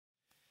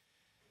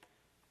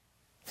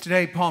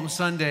Today, Palm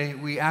Sunday,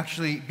 we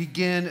actually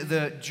begin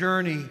the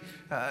journey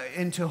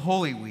into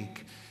Holy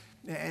Week.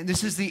 And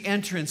this is the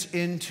entrance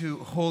into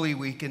Holy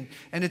Week. And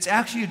it's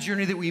actually a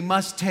journey that we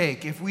must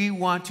take if we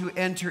want to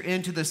enter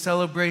into the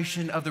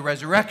celebration of the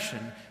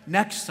resurrection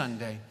next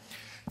Sunday.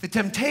 The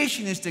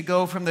temptation is to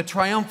go from the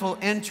triumphal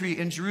entry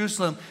in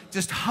Jerusalem,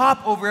 just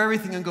hop over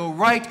everything and go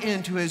right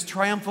into his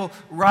triumphal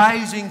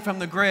rising from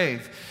the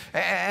grave.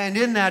 And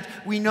in that,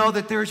 we know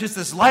that there's just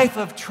this life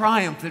of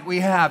triumph that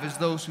we have as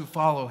those who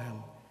follow him.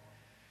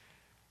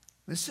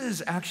 This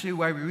is actually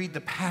why we read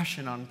the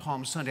Passion on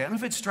Palm Sunday. I don't know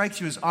if it strikes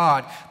you as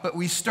odd, but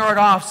we start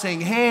off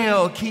saying,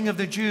 "Hail, King of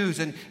the Jews,"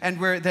 and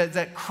we're,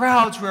 that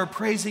crowds were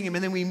praising him,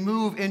 and then we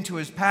move into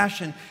his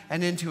passion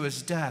and into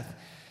his death.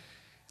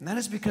 And that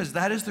is because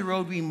that is the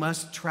road we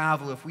must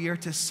travel if we are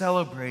to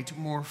celebrate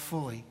more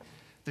fully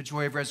the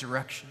joy of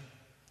resurrection.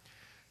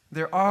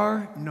 There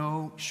are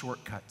no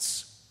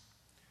shortcuts.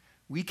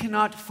 We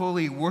cannot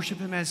fully worship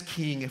him as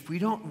king if we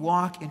don't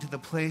walk into the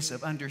place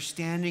of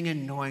understanding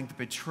and knowing the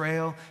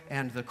betrayal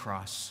and the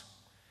cross.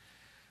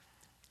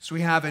 So we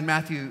have in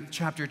Matthew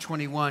chapter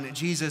 21,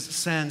 Jesus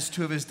sends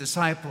two of his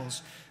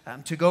disciples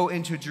to go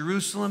into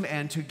Jerusalem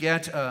and to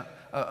get a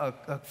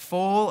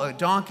foal, a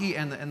donkey,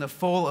 and the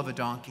foal of a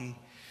donkey.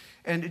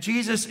 And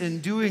Jesus, in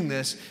doing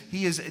this,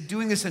 he is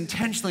doing this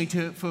intentionally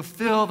to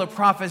fulfill the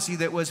prophecy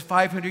that was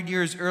 500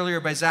 years earlier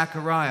by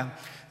Zechariah,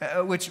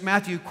 which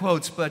Matthew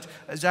quotes, but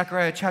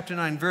Zechariah chapter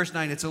 9, verse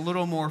 9, it's a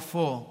little more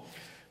full.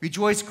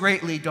 "Rejoice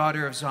greatly,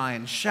 daughter of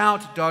Zion.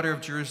 Shout, daughter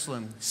of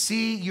Jerusalem.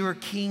 See, your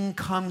king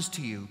comes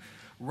to you,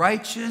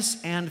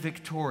 righteous and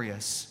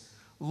victorious,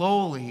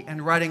 lowly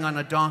and riding on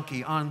a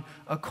donkey, on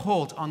a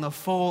colt, on the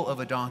foal of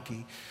a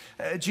donkey."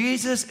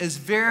 Jesus is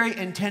very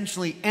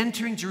intentionally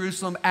entering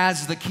Jerusalem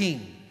as the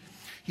king.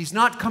 He's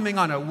not coming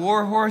on a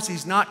war horse.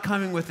 He's not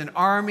coming with an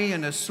army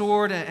and a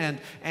sword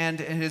and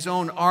his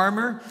own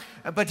armor,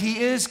 but he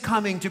is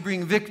coming to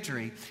bring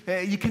victory.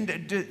 You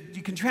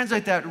can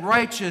translate that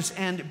righteous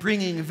and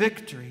bringing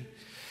victory.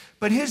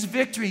 But his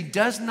victory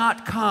does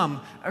not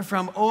come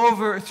from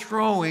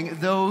overthrowing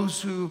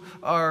those who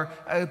are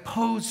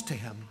opposed to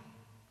him.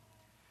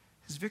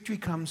 His victory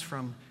comes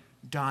from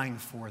dying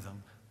for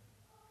them.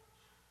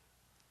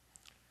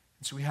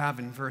 So we have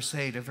in verse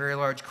 8, a very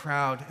large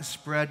crowd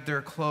spread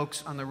their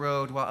cloaks on the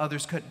road while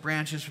others cut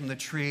branches from the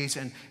trees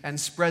and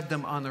spread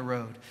them on the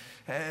road.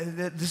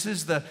 This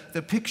is the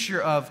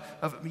picture of,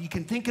 you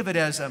can think of it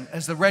as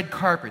the red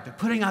carpet, the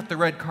putting out the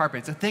red carpet.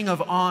 It's a thing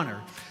of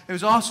honor. It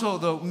was also,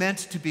 though, meant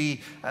to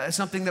be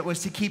something that was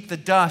to keep the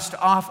dust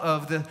off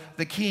of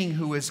the king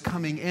who was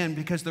coming in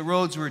because the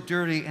roads were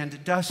dirty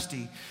and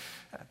dusty.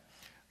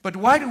 But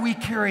why do we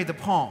carry the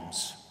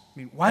palms? I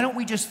mean, why don't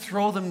we just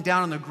throw them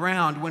down on the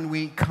ground when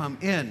we come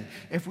in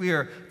if we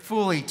are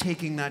fully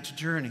taking that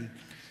journey?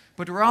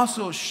 But we're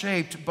also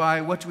shaped by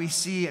what we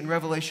see in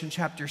Revelation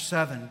chapter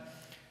 7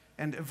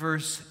 and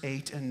verse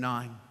 8 and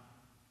 9.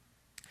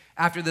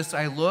 "After this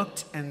I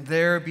looked, and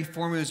there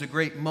before me was a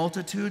great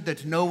multitude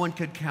that no one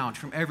could count,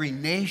 from every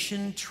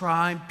nation,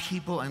 tribe,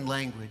 people, and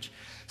language,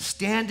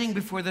 standing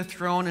before the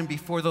throne and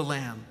before the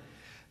Lamb.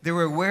 They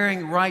were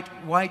wearing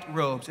white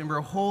robes and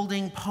were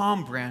holding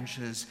palm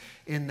branches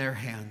in their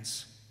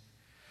hands."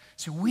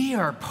 So we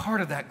are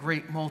part of that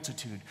great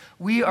multitude.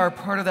 We are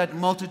part of that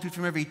multitude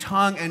from every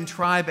tongue and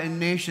tribe and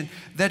nation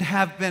that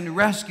have been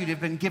rescued, have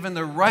been given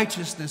the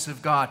righteousness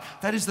of God.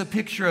 That is the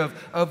picture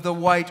of the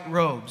white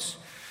robes.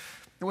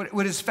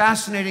 What is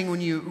fascinating when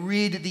you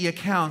read the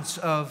accounts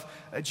of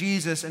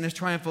Jesus and his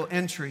triumphal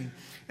entry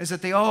is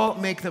that they all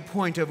make the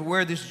point of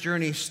where this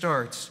journey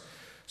starts.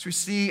 So we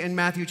see in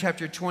Matthew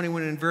chapter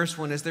 21 and verse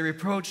 1, as they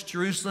approached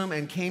Jerusalem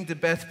and came to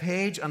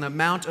Bethphage on the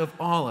Mount of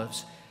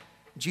Olives,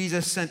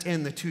 Jesus sent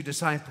in the two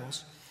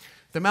disciples.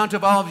 The Mount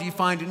of Olives you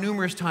find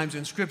numerous times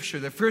in Scripture.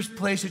 The first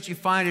place that you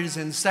find it is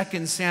in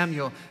 2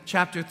 Samuel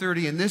chapter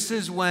 30, and this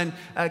is when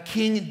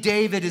King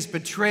David is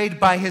betrayed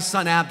by his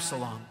son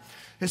Absalom.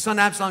 His son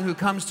Absalom, who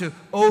comes to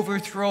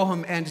overthrow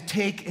him and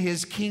take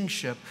his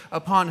kingship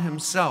upon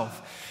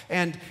himself.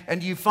 And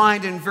you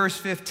find in verse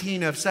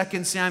 15 of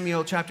 2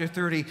 Samuel chapter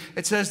 30,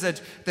 it says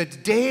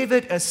that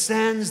David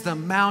ascends the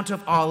Mount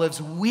of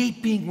Olives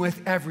weeping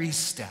with every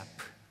step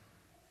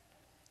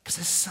because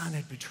his son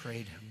had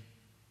betrayed him.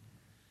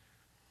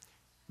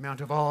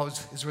 Mount of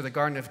Olives is where the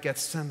Garden of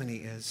Gethsemane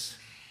is,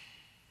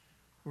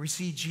 where we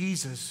see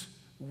Jesus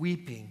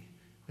weeping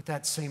with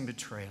that same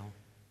betrayal.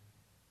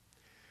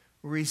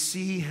 Where we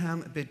see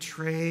him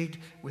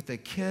betrayed with a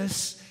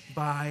kiss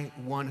by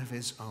one of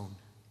his own.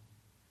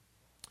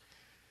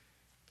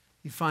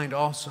 You find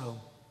also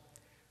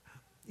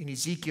in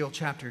Ezekiel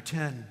chapter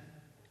 10,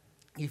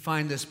 you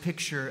find this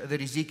picture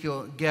that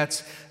Ezekiel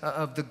gets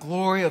of the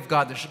glory of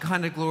God, the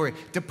Shekinah glory,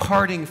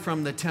 departing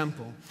from the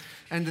temple.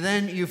 And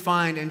then you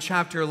find in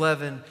chapter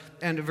 11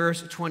 and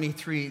verse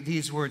 23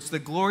 these words, "The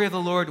glory of the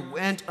Lord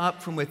went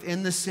up from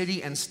within the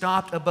city and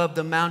stopped above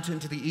the mountain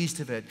to the east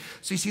of it."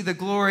 So you see the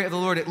glory of the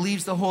Lord, it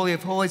leaves the Holy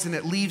of Holies and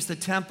it leaves the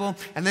temple,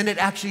 and then it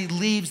actually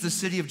leaves the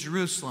city of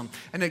Jerusalem.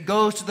 And it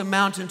goes to the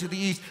mountain to the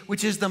east,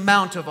 which is the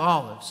Mount of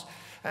Olives.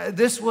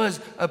 This was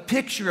a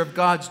picture of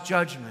God's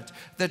judgment,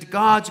 that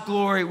God's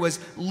glory was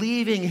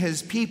leaving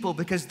his people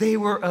because they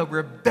were a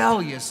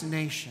rebellious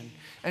nation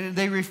and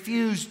they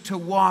refused to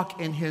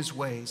walk in his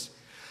ways.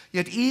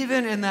 Yet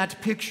even in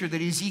that picture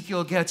that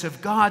Ezekiel gets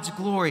of God's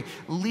glory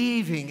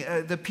leaving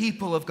the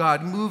people of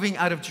God, moving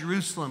out of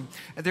Jerusalem,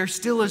 there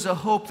still is a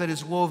hope that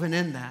is woven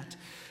in that.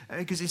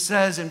 Because he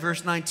says in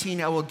verse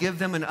 19, I will give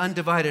them an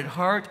undivided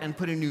heart and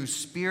put a new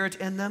spirit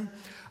in them.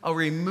 I'll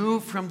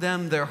remove from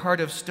them their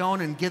heart of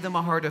stone and give them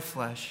a heart of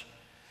flesh.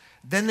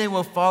 Then they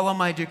will follow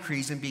my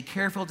decrees and be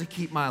careful to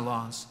keep my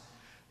laws.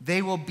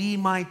 They will be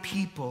my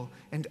people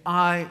and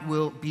I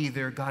will be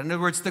their God. In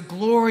other words, the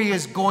glory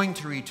is going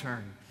to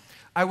return.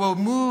 I will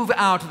move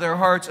out their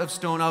hearts of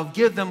stone. I'll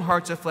give them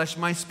hearts of flesh.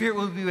 My spirit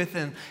will be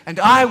within, and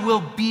I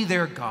will be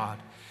their God,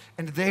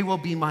 and they will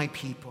be my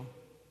people.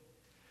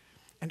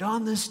 And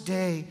on this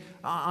day,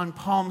 on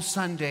Palm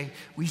Sunday,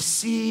 we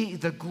see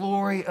the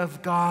glory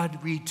of God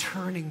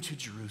returning to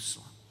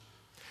Jerusalem.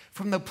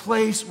 From the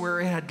place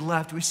where it had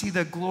left, we see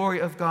the glory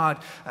of God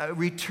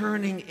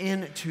returning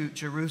into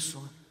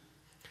Jerusalem.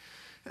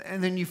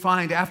 And then you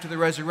find after the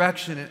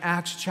resurrection in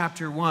Acts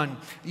chapter 1,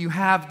 you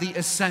have the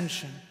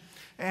ascension.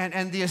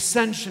 And the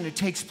ascension, it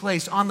takes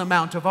place on the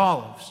Mount of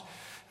Olives.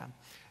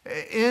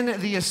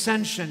 In the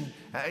ascension,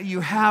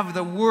 you have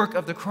the work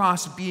of the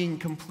cross being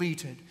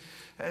completed.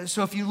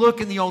 So if you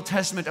look in the Old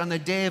Testament on the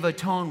Day of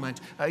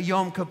Atonement,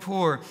 Yom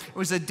Kippur, it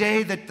was a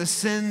day that the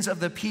sins of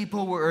the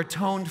people were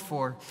atoned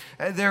for.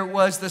 There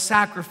was the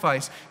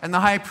sacrifice, and the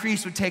high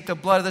priest would take the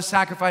blood of the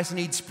sacrifice and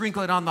he'd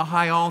sprinkle it on the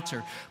high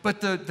altar. But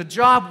the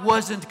job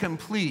wasn't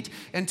complete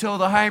until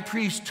the high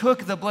priest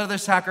took the blood of the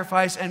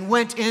sacrifice and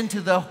went into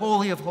the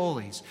Holy of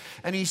Holies.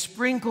 And he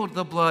sprinkled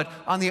the blood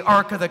on the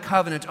Ark of the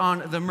Covenant,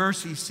 on the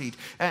mercy seat.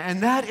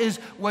 And that is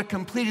what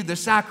completed the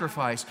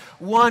sacrifice.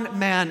 One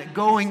man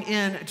going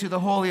into the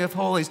Holy of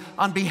Holies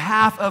on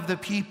behalf of the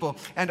people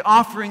and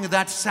offering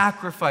that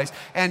sacrifice.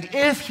 And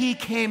if he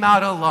came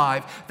out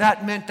alive,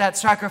 that meant that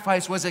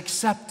sacrifice was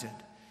accepted.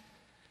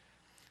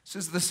 This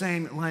is the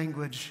same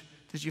language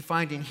that you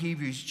find in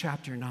Hebrews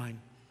chapter 9.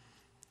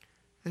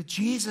 That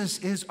Jesus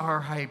is our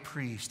high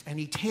priest, and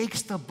he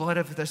takes the blood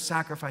of the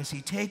sacrifice,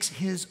 he takes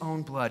his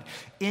own blood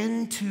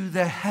into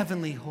the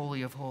heavenly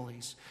Holy of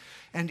Holies.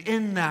 And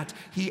in that,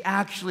 he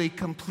actually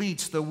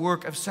completes the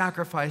work of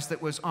sacrifice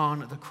that was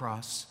on the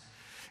cross.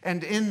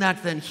 And in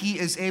that, then, he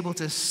is able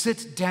to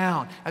sit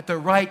down at the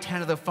right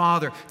hand of the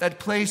Father, that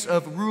place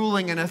of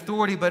ruling and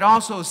authority, but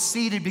also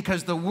seated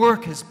because the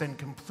work has been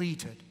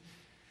completed.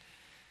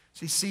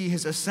 So you see,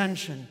 his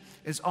ascension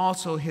is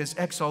also his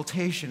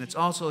exaltation. It's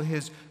also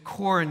his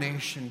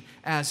coronation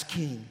as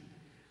king.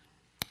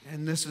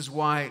 And this is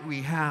why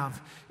we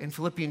have in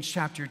Philippians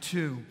chapter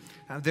 2,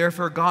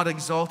 therefore God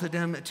exalted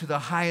him to the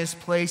highest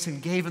place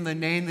and gave him the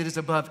name that is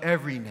above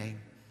every name.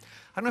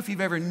 I don't know if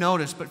you've ever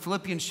noticed, but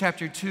Philippians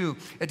chapter 2,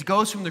 it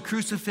goes from the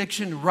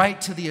crucifixion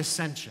right to the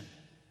ascension.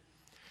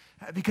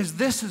 Because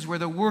this is where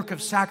the work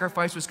of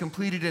sacrifice was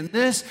completed, and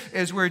this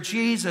is where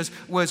Jesus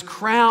was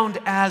crowned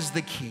as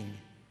the king.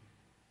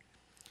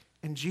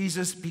 And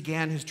Jesus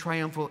began his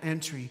triumphal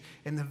entry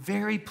in the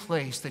very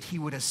place that he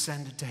would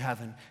ascend to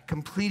heaven,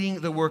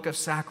 completing the work of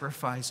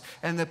sacrifice,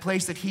 and the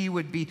place that he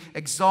would be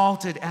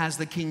exalted as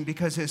the king,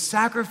 because his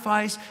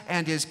sacrifice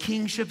and his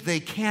kingship, they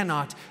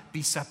cannot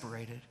be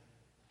separated.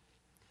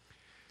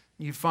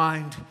 You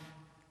find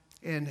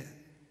in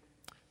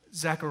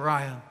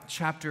Zechariah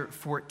chapter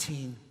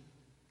 14,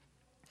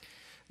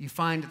 you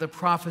find the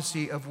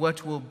prophecy of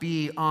what will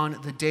be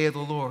on the day of the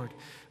Lord,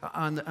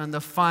 on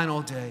the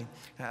final day,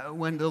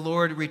 when the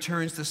Lord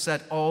returns to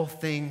set all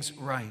things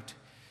right.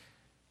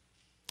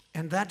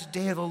 And that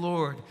day of the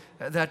Lord,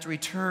 that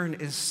return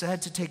is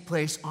said to take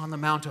place on the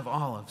Mount of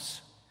Olives.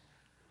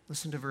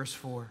 Listen to verse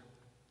 4.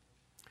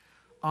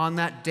 On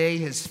that day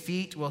his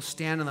feet will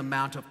stand on the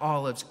Mount of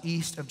Olives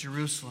east of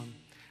Jerusalem.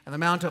 And the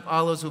Mount of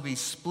Olives will be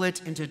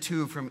split into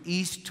two from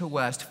east to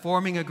west,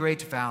 forming a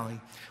great valley,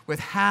 with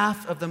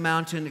half of the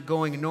mountain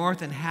going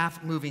north and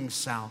half moving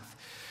south.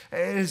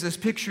 It is this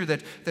picture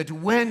that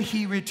when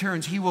he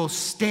returns, he will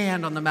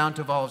stand on the Mount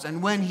of Olives.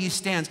 And when he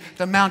stands,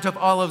 the Mount of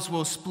Olives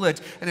will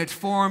split, and it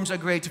forms a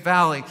great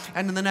valley.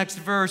 And in the next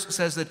verse, it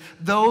says that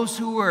those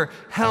who were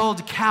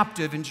held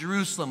captive in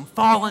Jerusalem,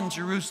 fallen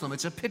Jerusalem,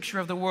 it's a picture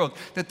of the world,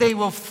 that they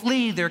will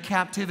flee their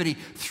captivity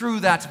through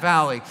that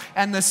valley.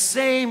 And the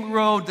same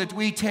road that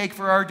we take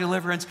for our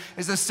deliverance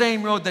is the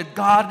same road that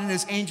God and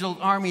his angel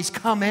armies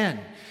come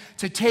in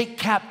to take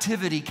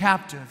captivity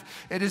captive.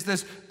 It is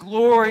this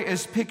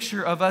glorious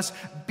picture of us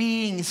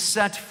being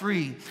set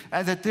free,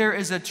 that there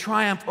is a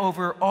triumph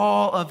over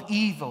all of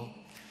evil.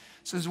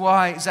 This is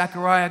why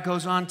Zechariah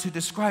goes on to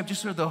describe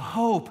just sort of the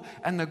hope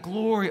and the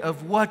glory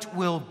of what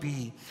will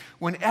be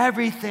when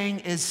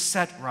everything is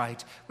set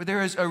right, where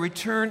there is a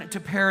return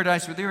to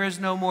paradise, where there is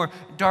no more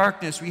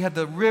darkness. We have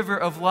the river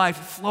of life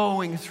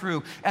flowing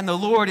through, and the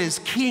Lord is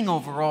king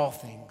over all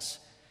things.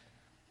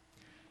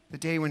 The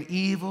day when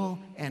evil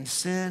and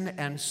sin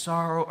and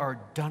sorrow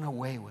are done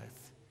away with.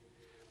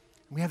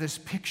 We have this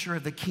picture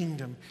of the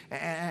kingdom,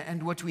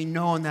 and what we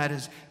know in that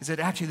is that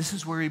actually this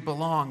is where we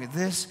belong.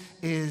 This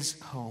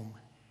is home.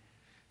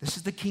 This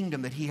is the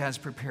kingdom that he has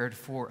prepared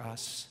for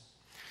us.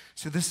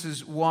 So this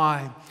is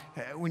why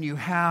when you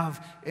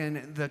have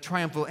in the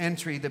triumphal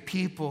entry, the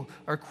people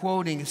are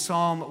quoting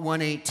Psalm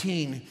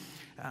 118,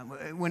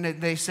 when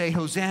they say,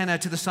 Hosanna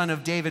to the Son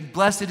of David,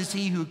 blessed is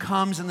he who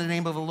comes in the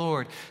name of the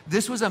Lord.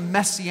 This was a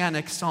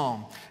messianic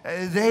psalm.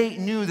 They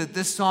knew that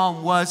this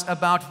psalm was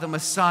about the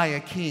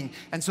Messiah King.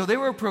 And so they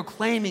were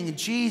proclaiming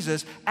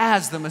Jesus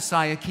as the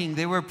Messiah King.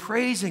 They were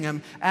praising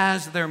him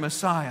as their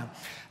Messiah.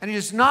 And it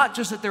is not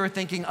just that they were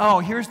thinking, oh,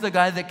 here's the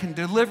guy that can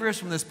deliver us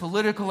from this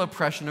political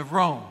oppression of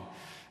Rome.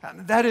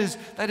 That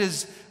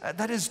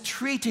is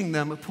treating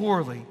them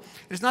poorly.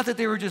 It's not that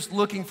they were just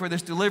looking for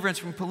this deliverance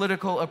from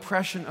political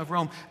oppression of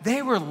Rome.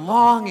 They were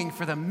longing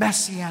for the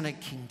messianic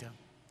kingdom.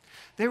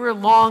 They were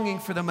longing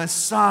for the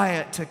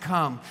Messiah to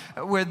come,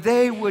 where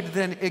they would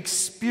then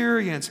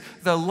experience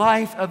the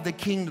life of the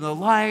kingdom, the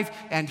life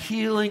and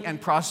healing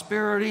and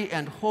prosperity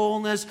and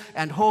wholeness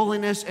and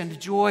holiness and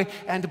joy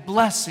and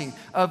blessing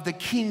of the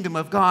kingdom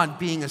of God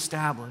being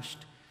established.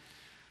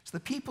 The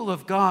people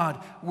of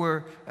God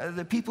were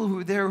the people who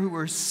were there who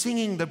were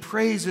singing the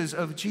praises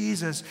of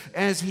Jesus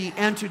as he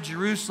entered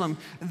Jerusalem.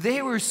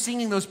 They were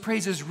singing those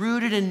praises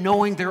rooted in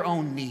knowing their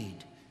own need.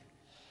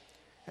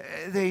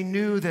 They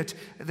knew that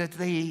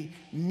they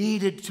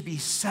needed to be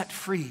set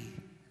free,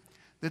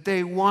 that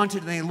they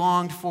wanted and they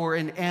longed for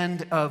an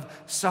end of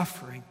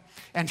suffering.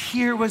 And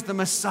here was the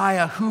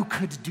Messiah who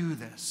could do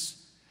this.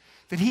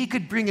 That he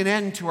could bring an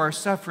end to our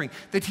suffering,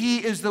 that he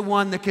is the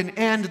one that can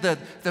end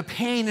the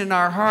pain in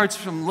our hearts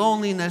from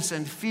loneliness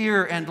and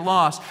fear and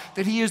loss,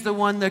 that he is the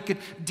one that could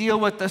deal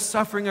with the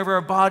suffering of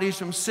our bodies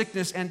from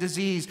sickness and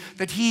disease,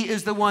 that he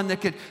is the one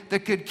that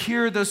could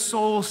cure the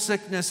soul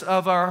sickness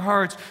of our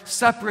hearts,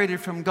 separated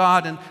from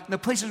God, and the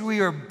places where we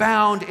are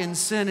bound in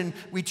sin and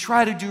we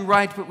try to do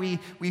right, but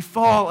we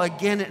fall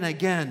again and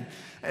again.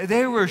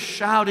 They were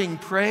shouting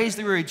praise,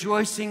 they were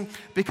rejoicing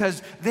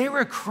because they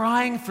were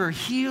crying for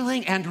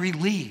healing and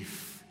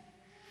relief.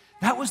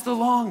 That was the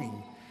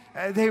longing.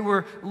 They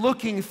were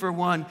looking for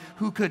one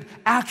who could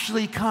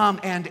actually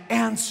come and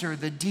answer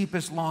the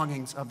deepest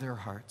longings of their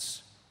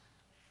hearts.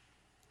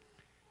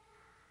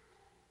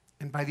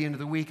 And by the end of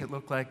the week, it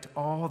looked like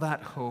all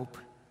that hope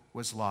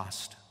was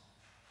lost.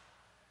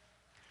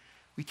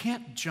 We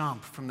can't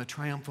jump from the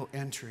triumphal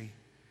entry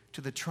to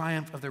the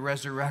triumph of the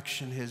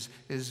resurrection,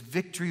 his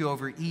victory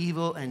over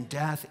evil and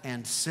death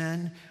and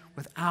sin,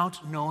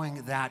 without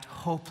knowing that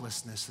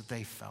hopelessness that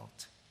they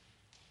felt.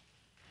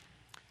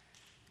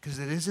 Because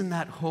it is in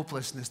that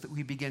hopelessness that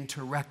we begin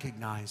to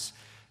recognize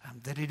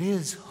that it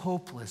is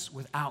hopeless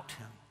without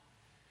him.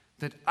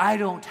 That I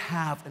don't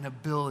have an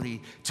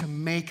ability to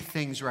make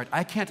things right.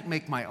 I can't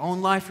make my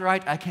own life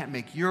right. I can't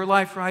make your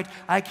life right.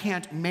 I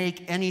can't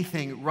make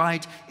anything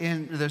right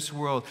in this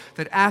world.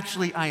 That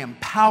actually I am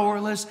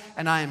powerless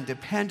and I am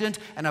dependent,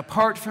 and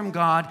apart from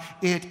God,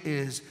 it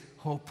is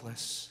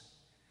hopeless.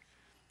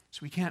 So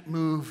we can't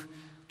move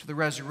to the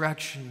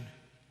resurrection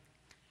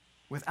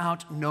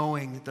without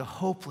knowing the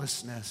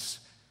hopelessness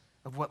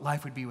of what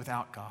life would be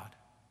without God.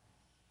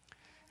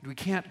 We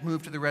can't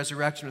move to the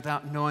resurrection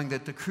without knowing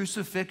that the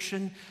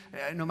crucifixion,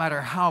 no matter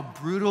how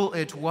brutal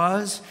it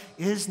was,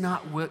 is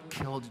not what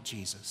killed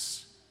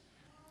Jesus.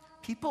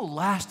 People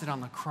lasted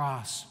on the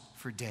cross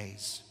for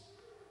days.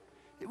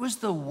 It was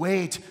the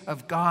weight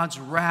of God's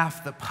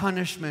wrath, the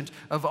punishment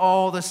of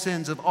all the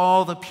sins of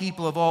all the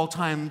people of all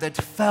time that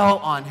fell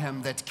on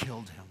him that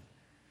killed him.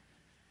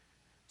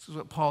 This is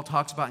what Paul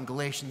talks about in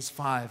Galatians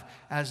 5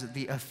 as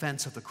the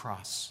offense of the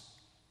cross.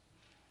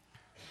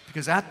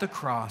 Because at the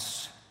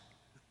cross,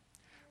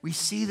 we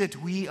see that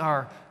we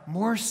are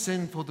more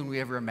sinful than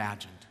we ever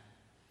imagined.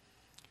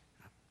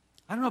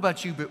 I don't know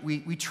about you, but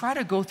we try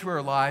to go through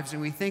our lives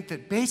and we think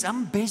that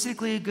I'm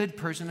basically a good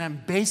person.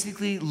 I'm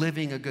basically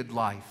living a good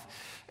life.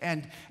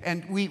 And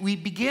we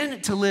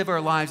begin to live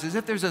our lives as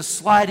if there's a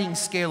sliding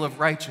scale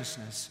of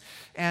righteousness.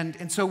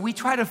 And so we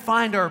try to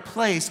find our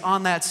place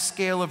on that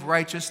scale of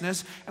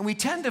righteousness, and we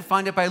tend to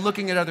find it by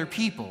looking at other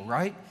people,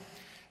 right?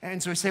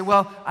 And so we say,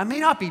 well, I may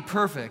not be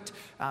perfect,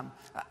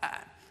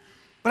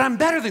 but I'm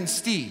better than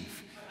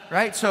Steve,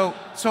 right? So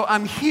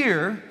I'm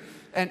here,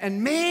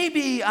 and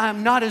maybe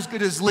I'm not as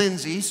good as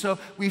Lindsay, so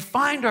we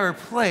find our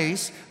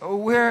place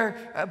where,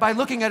 by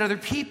looking at other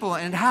people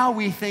and how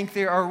we think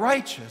they are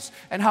righteous,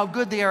 and how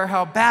good they are,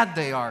 how bad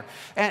they are.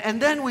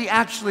 And then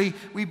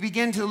we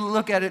begin to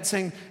look at it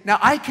saying, now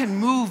I can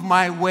move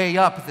my way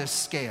up this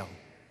scale.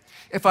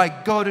 If I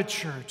go to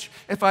church,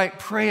 if I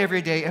pray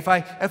every day, if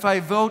I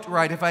vote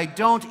right, if I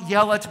don't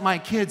yell at my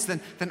kids,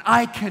 then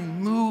I can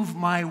move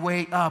my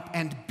way up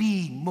and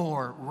be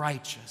more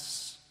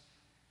righteous.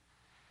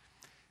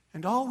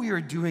 And all we are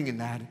doing in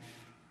that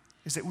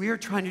is that we are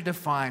trying to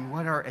define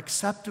what are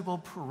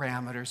acceptable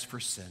parameters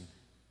for sin.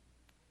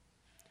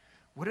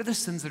 What are the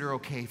sins that are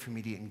okay for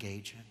me to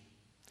engage in?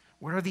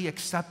 What are the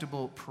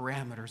acceptable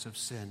parameters of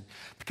sin?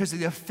 Because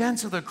the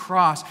offense of the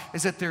cross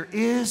is that there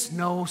is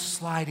no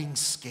sliding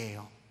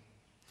scale.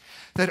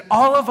 That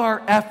all of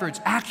our efforts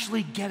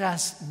actually get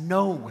us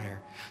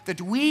nowhere.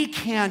 That we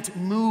can't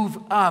move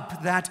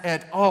up that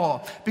at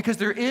all because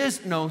there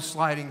is no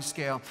sliding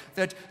scale.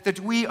 That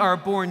we are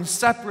born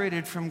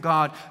separated from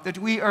God. That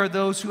we are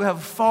those who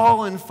have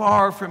fallen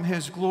far from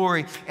His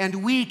glory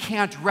and we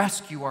can't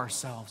rescue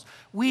ourselves.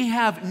 We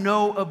have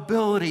no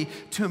ability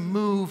to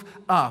move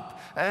up.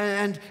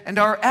 And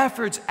our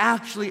efforts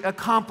actually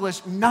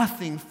accomplish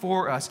nothing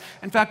for us.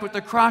 In fact, what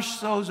the cross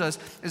shows us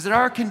is that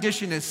our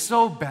condition is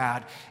so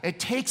bad, it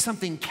takes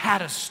something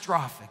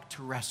catastrophic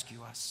to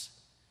rescue us.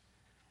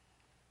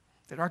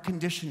 That our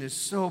condition is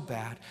so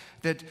bad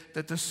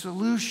that the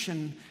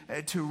solution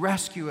to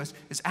rescue us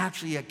is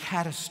actually a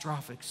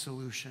catastrophic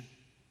solution.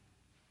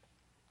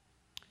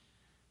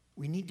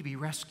 We need to be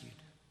rescued.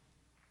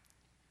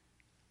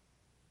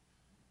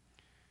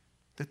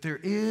 That there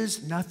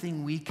is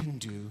nothing we can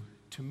do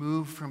to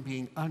move from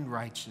being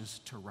unrighteous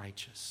to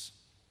righteous.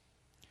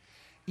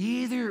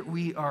 Either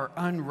we are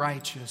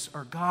unrighteous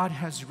or God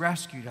has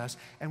rescued us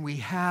and we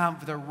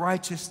have the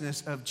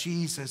righteousness of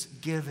Jesus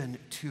given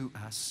to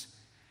us.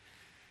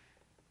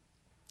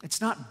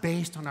 It's not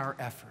based on our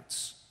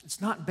efforts.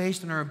 It's not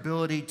based on our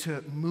ability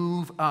to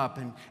move up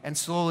and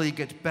slowly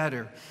get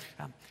better.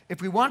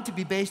 If we want to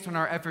be based on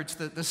our efforts,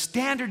 the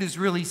standard is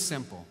really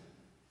simple.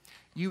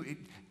 You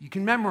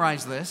can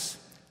memorize this.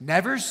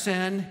 Never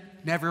sin,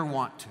 never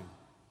want to.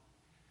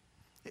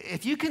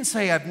 If you can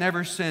say, I've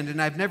never sinned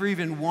and I've never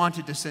even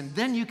wanted to sin,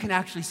 then you can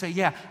actually say,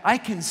 yeah, I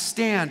can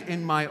stand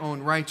in my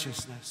own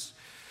righteousness.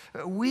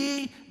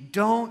 We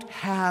don't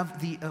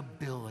have the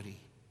ability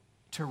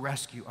to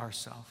rescue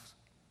ourselves.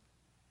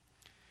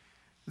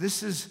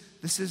 This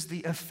is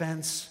the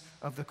offense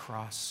of the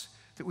cross,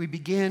 that we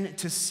begin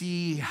to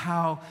see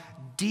how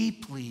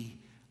deeply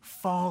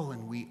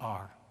fallen we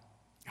are,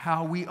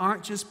 how we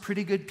aren't just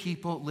pretty good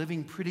people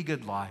living pretty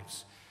good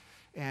lives.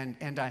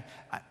 And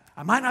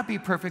I might not be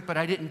perfect, but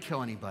I didn't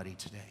kill anybody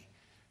today.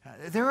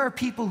 There are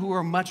people who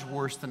are much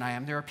worse than I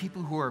am. There are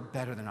people who are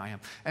better than I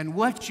am. And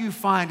what you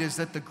find is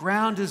that the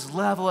ground is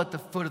level at the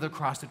foot of the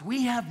cross, that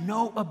we have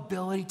no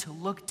ability to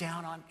look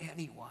down on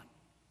anyone.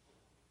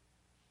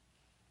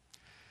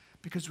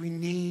 Because we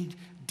need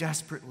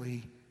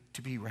desperately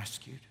to be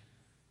rescued.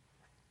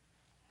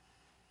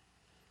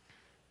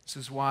 This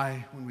is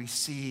why when we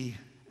see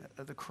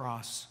the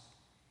cross,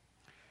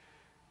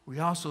 we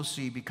also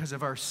see, because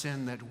of our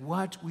sin, that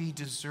what we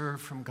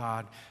deserve from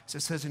God, as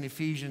it says in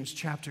Ephesians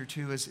chapter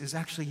 2, is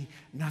actually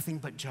nothing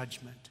but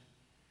judgment.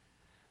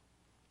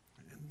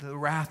 The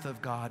wrath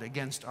of God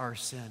against our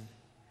sin.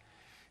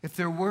 If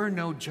there were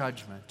no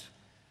judgment,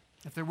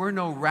 if there were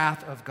no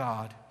wrath of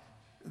God,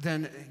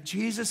 then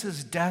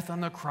Jesus' death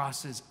on the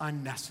cross is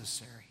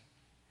unnecessary,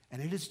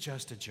 and it is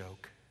just a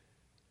joke.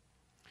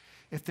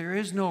 If there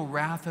is no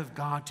wrath of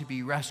God to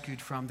be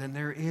rescued from, then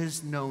there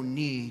is no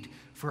need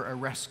for a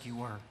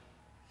rescuer.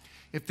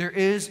 If there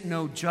is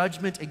no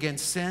judgment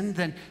against sin,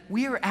 then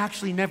we are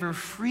actually never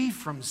free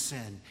from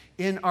sin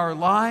in our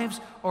lives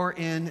or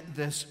in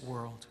this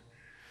world.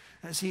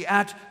 See,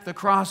 at the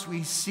cross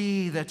we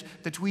see that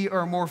we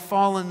are more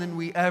fallen than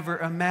we ever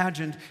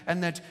imagined,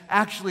 and that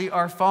actually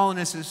our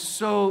fallenness is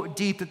so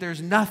deep that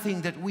there's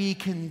nothing that we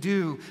can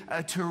do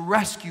to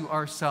rescue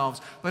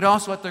ourselves. But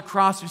also at the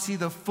cross we see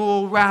the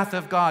full wrath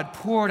of God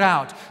poured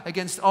out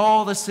against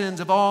all the sins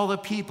of all the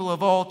people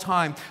of all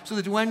time, so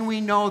that when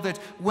we know that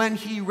when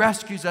He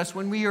rescues us,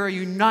 when we are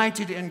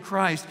united in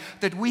Christ,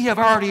 that we have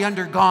already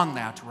undergone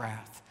that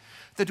wrath.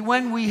 That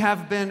when we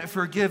have been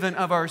forgiven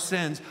of our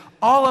sins,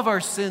 all of our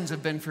sins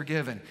have been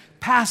forgiven.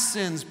 Past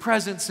sins,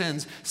 present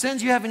sins,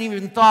 sins you haven't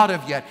even thought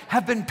of yet,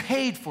 have been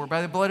paid for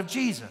by the blood of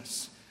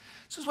Jesus.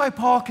 This is why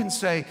Paul can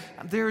say,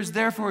 there is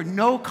therefore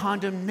no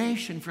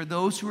condemnation for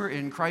those who are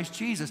in Christ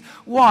Jesus.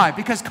 Why?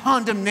 Because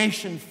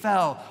condemnation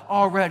fell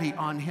already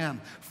on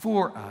Him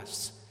for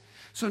us.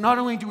 So not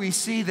only do we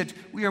see that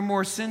we are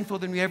more sinful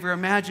than we ever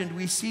imagined,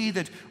 we see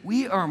that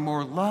we are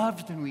more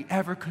loved than we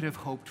ever could have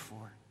hoped for.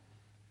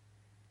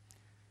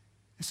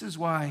 This is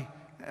why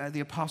the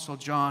Apostle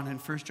John in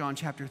 1 John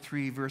chapter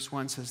 3, verse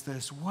 1 says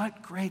this,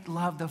 "What great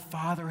love the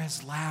Father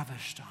has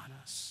lavished on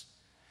us,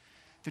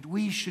 that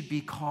we should be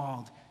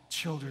called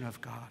children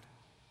of God."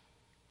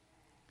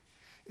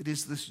 It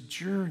is this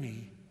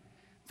journey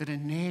that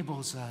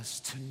enables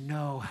us to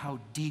know how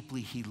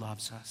deeply He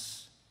loves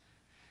us.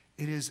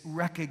 It is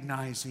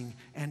recognizing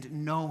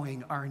and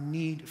knowing our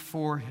need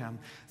for Him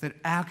that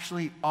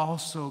actually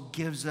also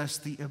gives us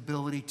the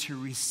ability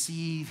to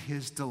receive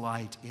His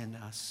delight in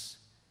us.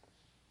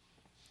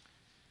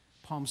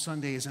 Palm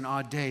Sunday is an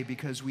odd day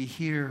because we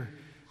hear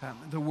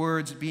the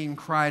words being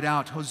cried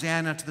out,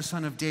 "Hosanna to the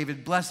Son of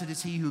David. Blessed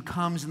is He who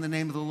comes in the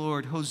name of the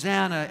Lord.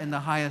 Hosanna in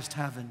the highest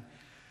heaven."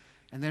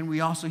 And then we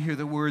also hear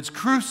the words,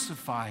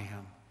 "Crucify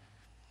Him."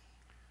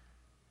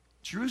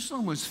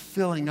 Jerusalem was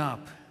filling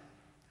up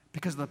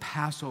because of the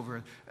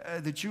Passover.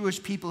 The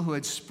Jewish people who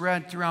had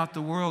spread throughout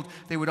the world,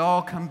 they would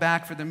all come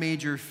back for the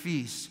major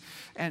feasts.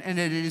 And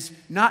it is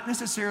not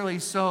necessarily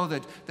so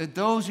that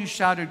those who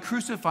shouted,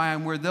 "Crucify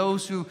him," were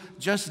those who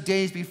just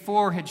days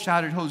before had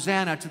shouted,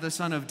 "Hosanna to the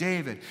Son of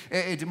David."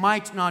 It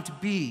might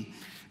not be.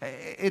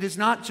 It is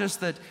not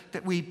just that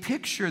we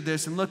picture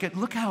this and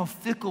look how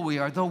fickle we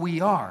are, though we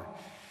are.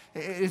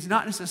 It is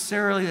not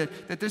necessarily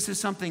that this is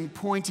something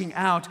pointing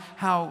out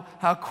how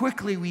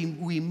quickly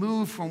we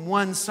move from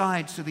one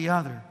side to the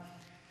other.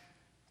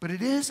 But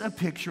it is a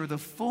picture of the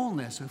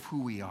fullness of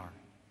who we are,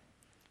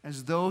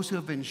 as those who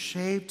have been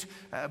shaped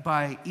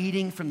by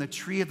eating from the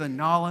tree of the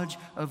knowledge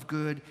of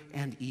good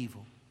and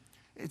evil.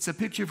 It's a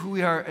picture of who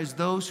we are as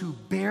those who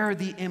bear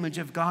the image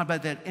of God,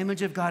 but that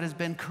image of God has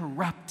been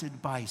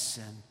corrupted by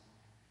sin.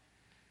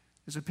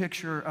 It's a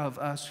picture of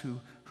us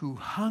who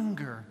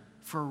hunger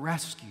for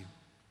rescue,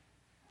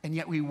 and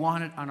yet we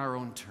want it on our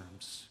own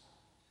terms.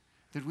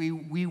 That we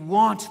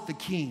want the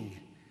King,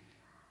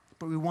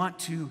 but we want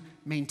to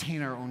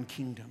maintain our own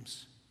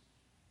kingdoms.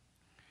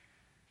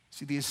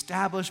 See, the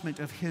establishment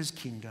of his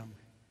kingdom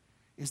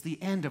is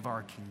the end of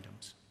our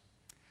kingdoms.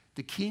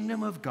 The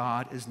kingdom of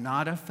God is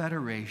not a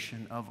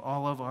federation of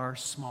all of our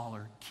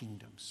smaller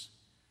kingdoms.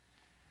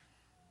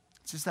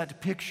 It's just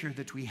that picture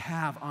that we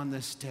have on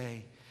this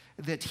day,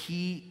 that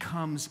he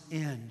comes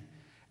in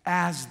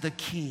as the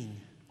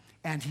king,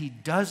 and he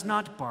does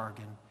not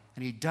bargain,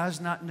 and he does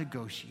not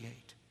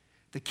negotiate.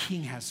 The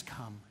king has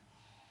come.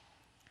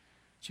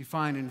 As you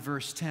find in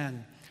verse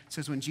 10, it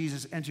says, when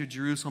Jesus entered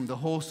Jerusalem, the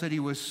whole city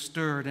was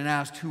stirred and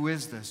asked, "Who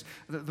is this?"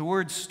 The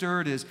word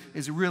stirred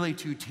is really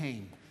too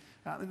tame.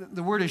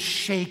 The word is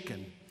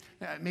shaken.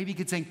 Maybe you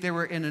could think they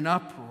were in an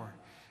uproar.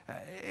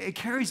 It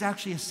carries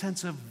actually a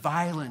sense of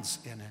violence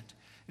in it.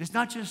 It's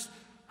not just,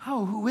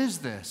 "Oh, who is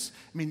this?"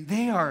 I mean,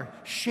 they are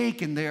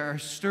shaken, they are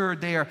stirred,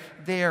 they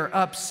are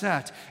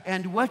upset.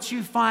 And what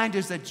you find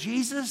is that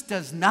Jesus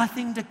does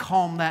nothing to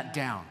calm that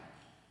down.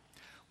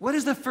 What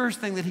is the first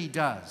thing that he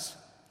does?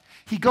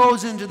 He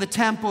goes into the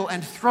temple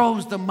and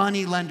throws the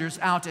money lenders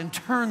out and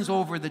turns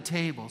over the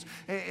tables.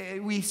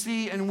 We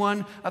see in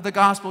one of the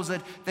Gospels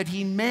that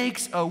he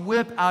makes a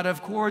whip out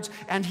of cords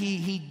and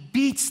he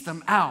beats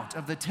them out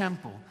of the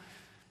temple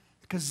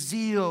because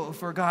zeal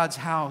for God's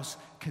house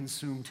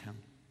consumed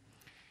him.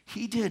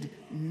 He did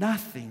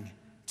nothing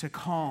to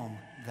calm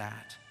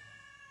that.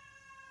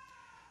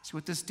 So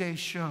what this day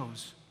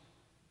shows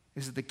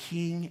is that the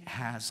king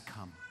has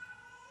come.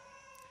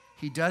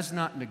 He does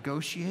not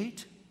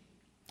negotiate.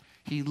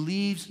 He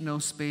leaves no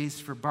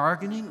space for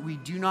bargaining. We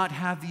do not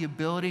have the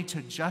ability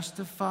to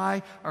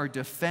justify or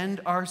defend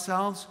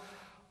ourselves.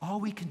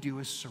 All we can do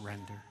is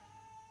surrender.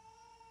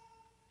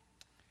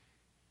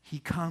 He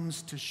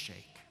comes to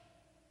shake.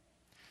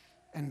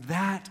 And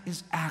that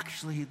is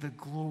actually the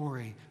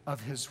glory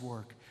of his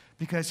work,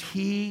 because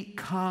he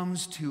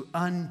comes to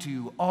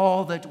undo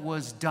all that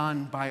was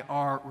done by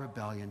our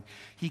rebellion.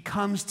 He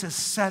comes to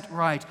set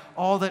right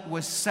all that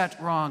was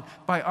set wrong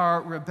by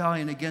our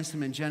rebellion against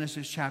him in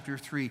Genesis chapter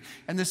 3.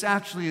 And this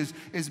actually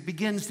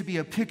begins to be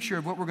a picture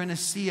of what we're going to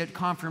see at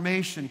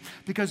confirmation,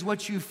 because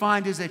what you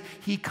find is that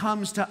he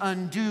comes to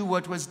undo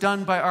what was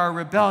done by our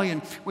rebellion,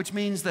 which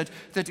means that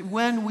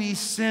when we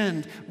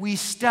sinned, we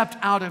stepped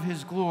out of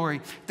his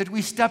glory, that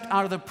we stepped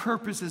out of the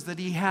purposes that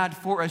he had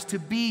for us to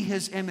be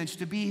his image,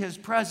 to be his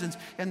presence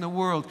in the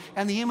world.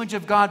 And the image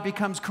of God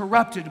becomes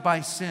corrupted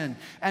by sin.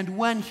 And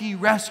when he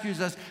rescues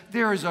us,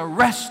 there is a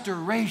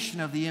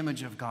restoration of the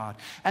image of God.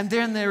 And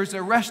then there is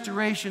a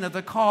restoration of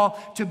the call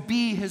to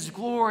be his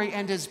glory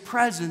and his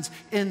presence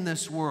in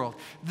this world.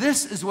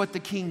 This is what the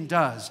king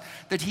does,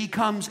 that he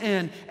comes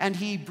in and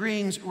he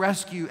brings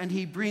rescue and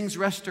he brings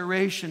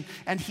restoration.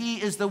 And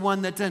he is the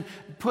one that then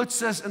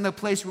puts us in the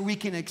place where we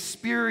can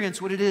experience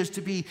what it is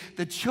to be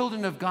the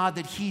children of God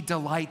that he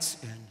delights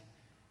in.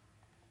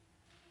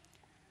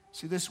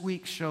 See, this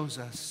week shows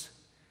us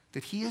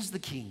that he is the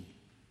king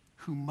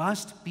who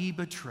must be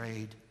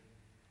betrayed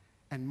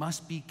and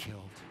must be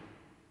killed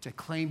to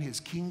claim his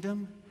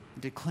kingdom,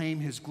 and to claim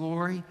his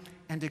glory,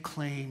 and to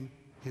claim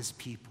his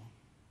people.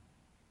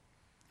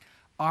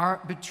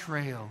 Our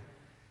betrayal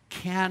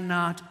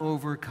cannot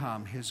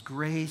overcome his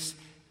grace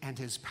and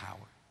his power.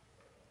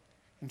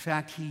 In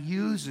fact, he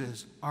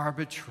uses our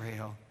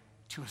betrayal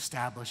to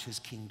establish his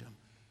kingdom.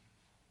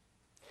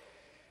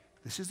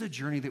 This is the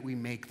journey that we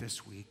make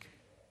this week.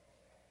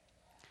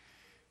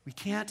 We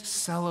can't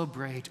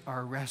celebrate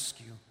our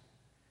rescue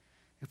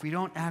if we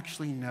don't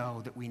actually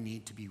know that we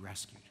need to be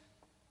rescued.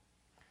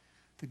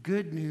 The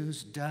good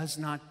news does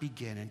not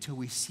begin until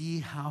we see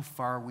how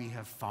far we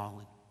have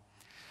fallen.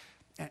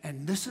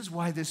 And this is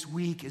why this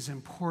week is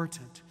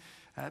important,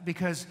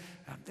 because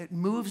it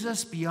moves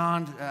us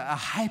beyond a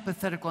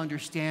hypothetical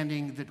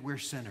understanding that we're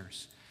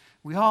sinners.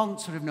 We all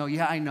sort of know,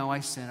 yeah, I know I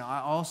sin.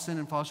 All sin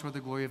and fall short of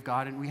the glory of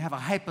God, and we have a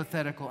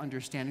hypothetical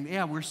understanding.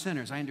 Yeah, we're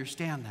sinners. I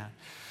understand that.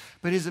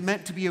 But is it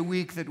meant to be a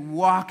week that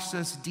walks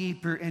us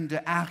deeper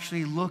into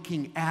actually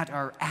looking at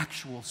our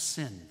actual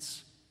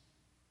sins?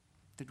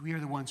 That we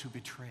are the ones who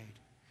betrayed.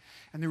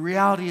 And the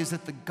reality is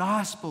that the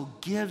gospel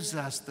gives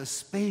us the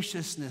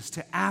spaciousness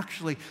to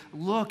actually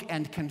look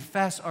and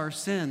confess our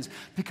sins,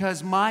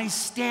 because my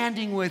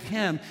standing with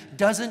him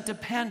doesn't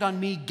depend on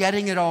me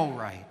getting it all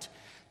right.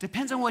 It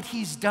depends on what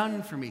he's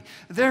done for me.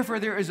 Therefore,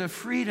 there is a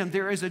freedom,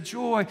 there is a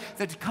joy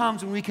that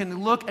comes when we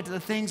can look at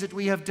the things that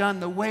we have done,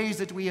 the ways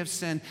that we have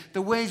sinned,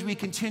 the ways we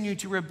continue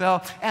to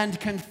rebel, and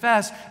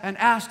confess and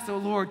ask the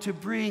Lord to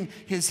bring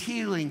his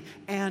healing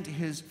and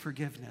his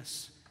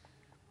forgiveness.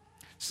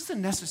 This is a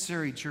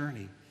necessary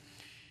journey.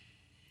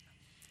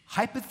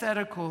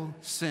 Hypothetical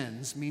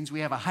sins means we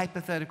have a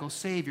hypothetical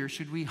Savior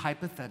should we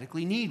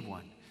hypothetically need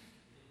one.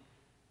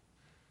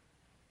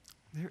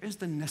 There is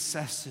the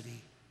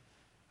necessity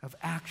of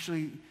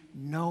actually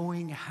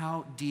knowing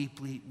how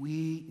deeply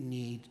we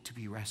need to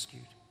be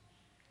rescued.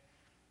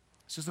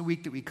 This is the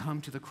week that we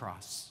come to the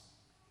cross,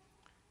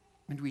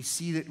 and we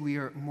see that we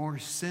are more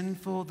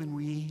sinful than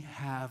we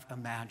have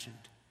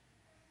imagined,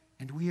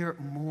 and we are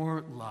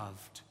more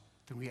loved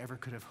than we ever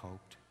could have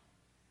hoped.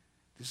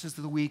 This is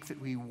the week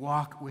that we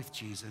walk with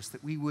Jesus,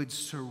 that we would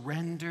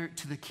surrender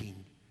to the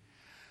King,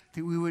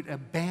 that we would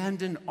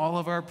abandon all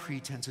of our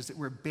pretenses, that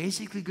we're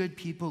basically good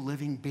people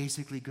living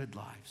basically good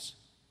lives.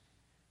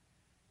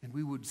 And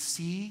we would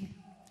see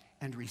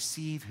and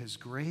receive his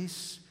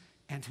grace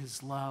and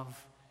his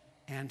love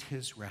and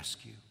his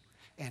rescue,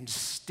 and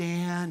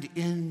stand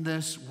in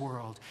this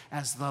world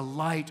as the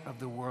light of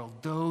the world,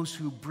 those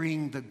who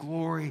bring the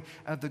glory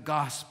of the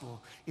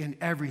gospel in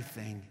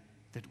everything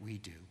that we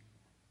do.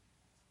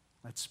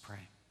 Let's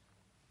pray.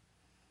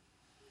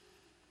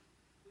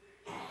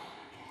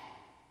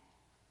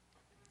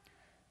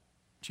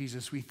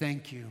 Jesus, we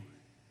thank you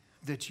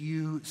that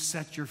you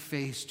set your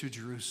face to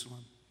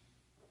Jerusalem,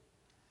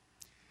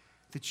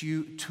 that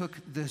you took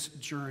this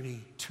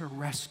journey to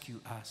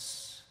rescue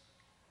us,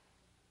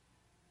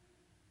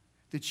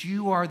 that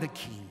you are the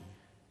King.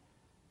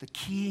 The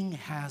King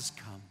has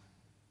come,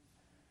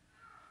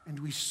 and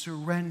we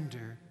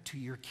surrender to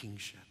your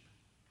kingship.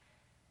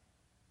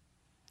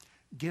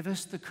 Give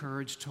us the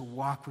courage to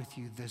walk with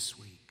you this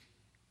week,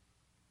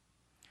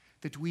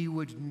 that we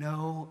would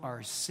know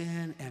our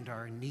sin and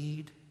our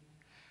need,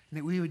 and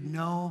that we would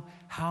know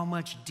how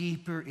much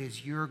deeper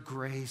is your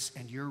grace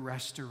and your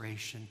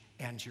restoration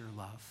and your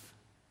love,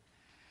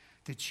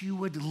 that you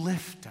would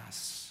lift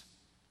us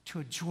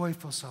to a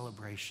joyful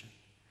celebration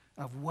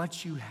of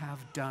what you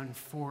have done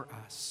for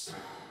us,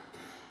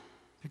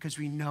 because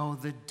we know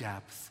the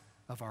depth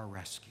of our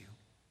rescue.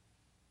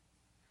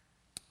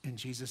 In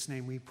Jesus'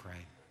 name we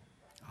pray.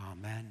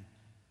 Amen.